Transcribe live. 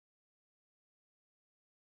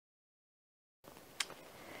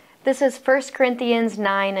This is 1 Corinthians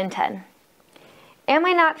 9 and 10. Am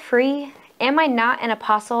I not free? Am I not an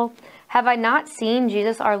apostle? Have I not seen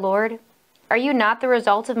Jesus our Lord? Are you not the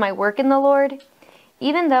result of my work in the Lord?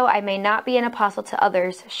 Even though I may not be an apostle to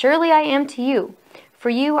others, surely I am to you,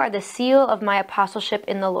 for you are the seal of my apostleship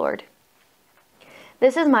in the Lord.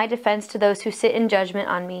 This is my defense to those who sit in judgment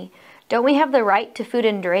on me. Don't we have the right to food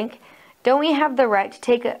and drink? Don't we have the right to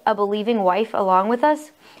take a believing wife along with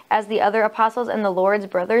us, as the other apostles and the Lord's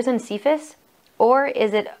brothers in Cephas? Or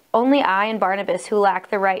is it only I and Barnabas who lack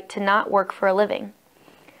the right to not work for a living?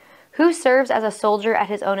 Who serves as a soldier at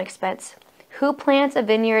his own expense? Who plants a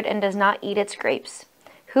vineyard and does not eat its grapes?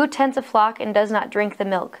 Who tends a flock and does not drink the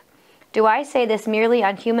milk? Do I say this merely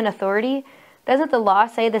on human authority? Doesn't the law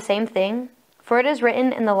say the same thing? For it is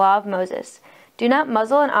written in the law of Moses, do not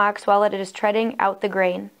muzzle an ox while it is treading out the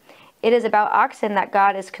grain. It is about oxen that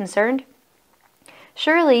God is concerned.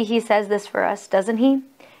 Surely he says this for us, doesn't he?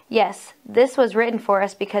 Yes, this was written for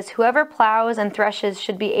us because whoever plows and threshes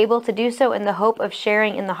should be able to do so in the hope of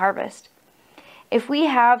sharing in the harvest. If we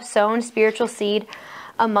have sown spiritual seed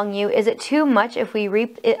among you, is it too much if we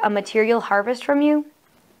reap a material harvest from you?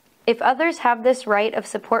 If others have this right of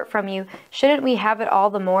support from you, shouldn't we have it all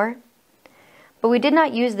the more? But we did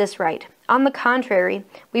not use this right. On the contrary,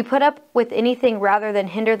 we put up with anything rather than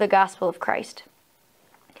hinder the gospel of Christ.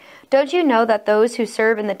 Don't you know that those who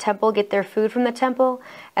serve in the temple get their food from the temple,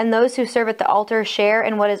 and those who serve at the altar share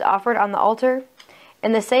in what is offered on the altar?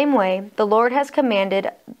 In the same way, the Lord has commanded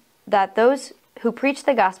that those who preach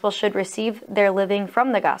the gospel should receive their living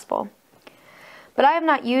from the gospel. But I have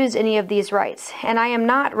not used any of these rights, and I am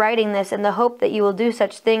not writing this in the hope that you will do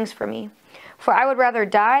such things for me. For I would rather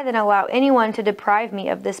die than allow anyone to deprive me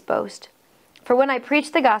of this boast. For when I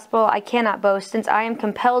preach the gospel, I cannot boast, since I am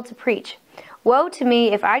compelled to preach. Woe to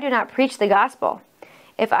me if I do not preach the gospel.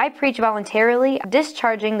 If I preach voluntarily,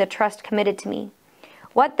 discharging the trust committed to me.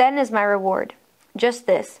 What then is my reward? Just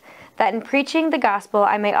this, that in preaching the gospel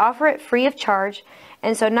I may offer it free of charge,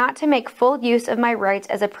 and so not to make full use of my rights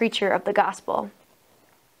as a preacher of the gospel.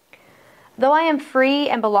 Though I am free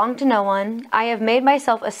and belong to no one, I have made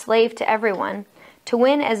myself a slave to everyone, to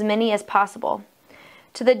win as many as possible.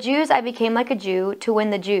 To the Jews I became like a Jew, to win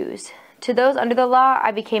the Jews. To those under the law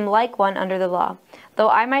I became like one under the law, though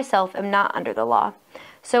I myself am not under the law,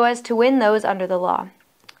 so as to win those under the law.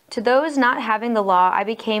 To those not having the law I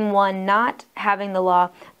became one not having the law,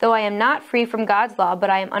 though I am not free from God's law, but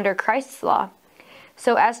I am under Christ's law,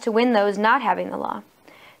 so as to win those not having the law.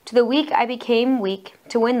 To the weak I became weak,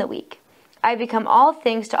 to win the weak. I have become all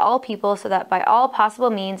things to all people, so that by all possible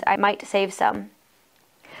means I might save some.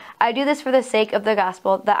 I do this for the sake of the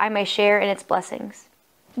gospel, that I may share in its blessings.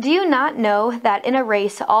 Do you not know that in a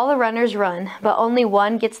race all the runners run, but only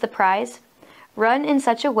one gets the prize? Run in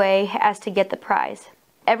such a way as to get the prize.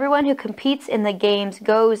 Everyone who competes in the games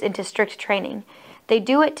goes into strict training. They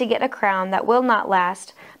do it to get a crown that will not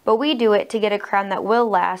last, but we do it to get a crown that will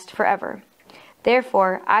last forever.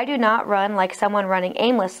 Therefore, I do not run like someone running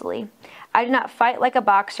aimlessly. I do not fight like a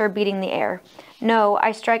boxer beating the air. No,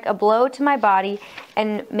 I strike a blow to my body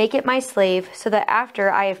and make it my slave, so that after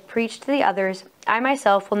I have preached to the others, I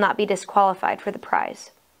myself will not be disqualified for the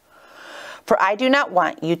prize. For I do not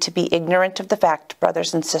want you to be ignorant of the fact,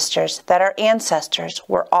 brothers and sisters, that our ancestors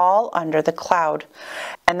were all under the cloud,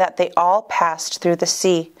 and that they all passed through the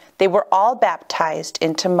sea. They were all baptized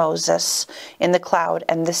into Moses in the cloud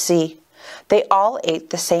and the sea. They all ate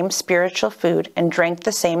the same spiritual food and drank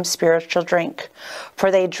the same spiritual drink,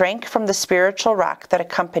 for they drank from the spiritual rock that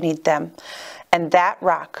accompanied them, and that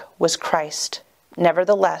rock was Christ.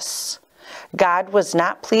 Nevertheless, God was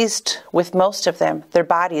not pleased with most of them. Their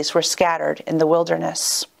bodies were scattered in the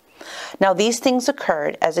wilderness. Now these things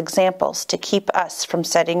occurred as examples to keep us from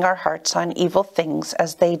setting our hearts on evil things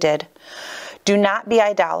as they did. Do not be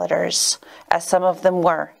idolaters, as some of them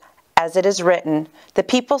were. As it is written, the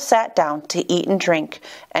people sat down to eat and drink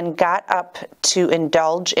and got up to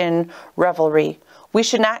indulge in revelry. We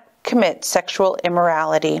should not commit sexual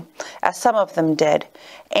immorality, as some of them did,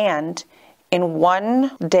 and in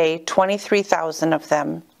one day 23,000 of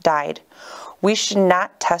them died. We should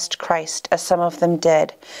not test Christ, as some of them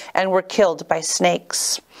did, and were killed by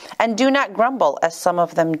snakes. And do not grumble, as some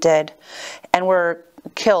of them did, and were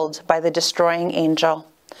killed by the destroying angel.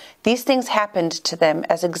 These things happened to them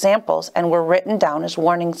as examples and were written down as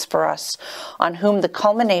warnings for us, on whom the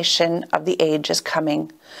culmination of the age is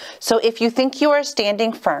coming. So if you think you are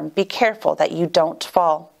standing firm, be careful that you don't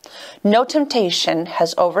fall. No temptation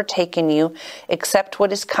has overtaken you except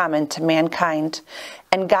what is common to mankind,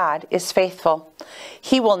 and God is faithful.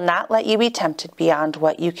 He will not let you be tempted beyond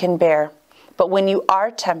what you can bear. But when you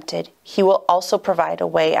are tempted, he will also provide a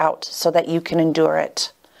way out so that you can endure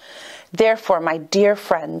it. Therefore, my dear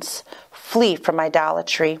friends, flee from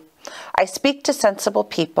idolatry. I speak to sensible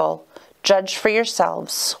people. Judge for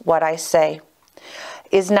yourselves what I say.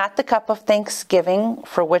 Is not the cup of thanksgiving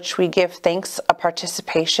for which we give thanks a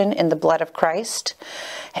participation in the blood of Christ?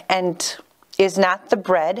 And is not the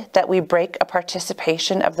bread that we break a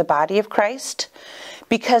participation of the body of Christ?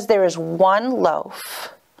 Because there is one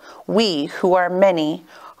loaf, we who are many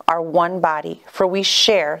are one body, for we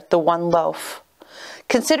share the one loaf.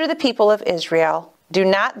 Consider the people of Israel. Do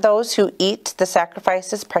not those who eat the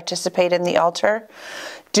sacrifices participate in the altar?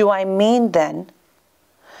 Do I mean then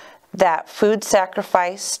that food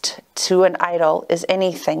sacrificed to an idol is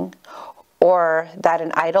anything, or that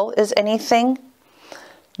an idol is anything?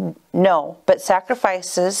 No, but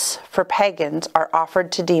sacrifices for pagans are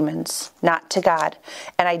offered to demons, not to God.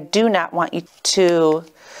 And I do not want you to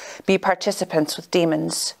be participants with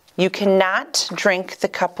demons. You cannot drink the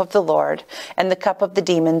cup of the Lord and the cup of the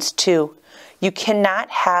demons too. You cannot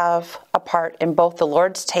have a part in both the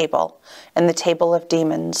Lord's table and the table of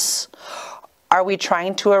demons. Are we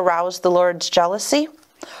trying to arouse the Lord's jealousy?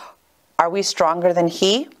 Are we stronger than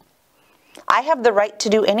he? I have the right to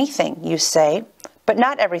do anything, you say, but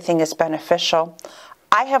not everything is beneficial.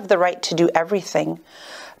 I have the right to do everything,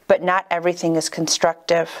 but not everything is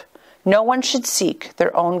constructive. No one should seek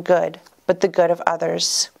their own good, but the good of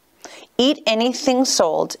others. Eat anything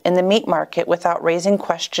sold in the meat market without raising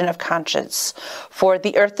question of conscience, for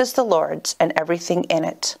the earth is the Lord's and everything in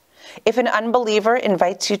it. If an unbeliever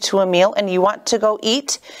invites you to a meal and you want to go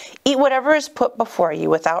eat whatever is put before you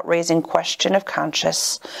without raising question of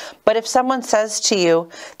conscience. But if someone says to you,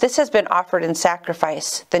 this has been offered in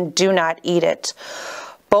sacrifice, then do not eat it,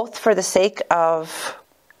 both for the sake of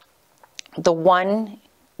the one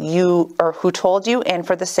who told you and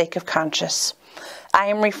for the sake of conscience. I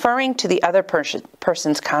am referring to the other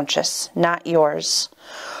person's conscience, not yours.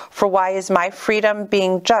 For why is my freedom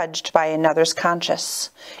being judged by another's conscience?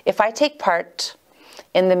 If I take part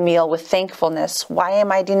in the meal with thankfulness, why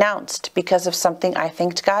am I denounced because of something I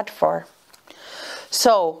thanked God for?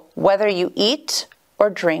 So, whether you eat or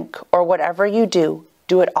drink or whatever you do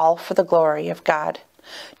it all for the glory of God.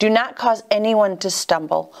 Do not cause anyone to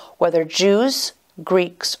stumble, whether Jews,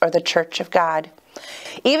 Greeks, or the church of God,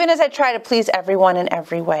 even as I try to please everyone in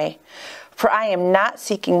every way. For I am not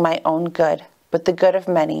seeking my own good, but the good of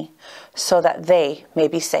many, so that they may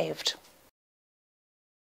be saved.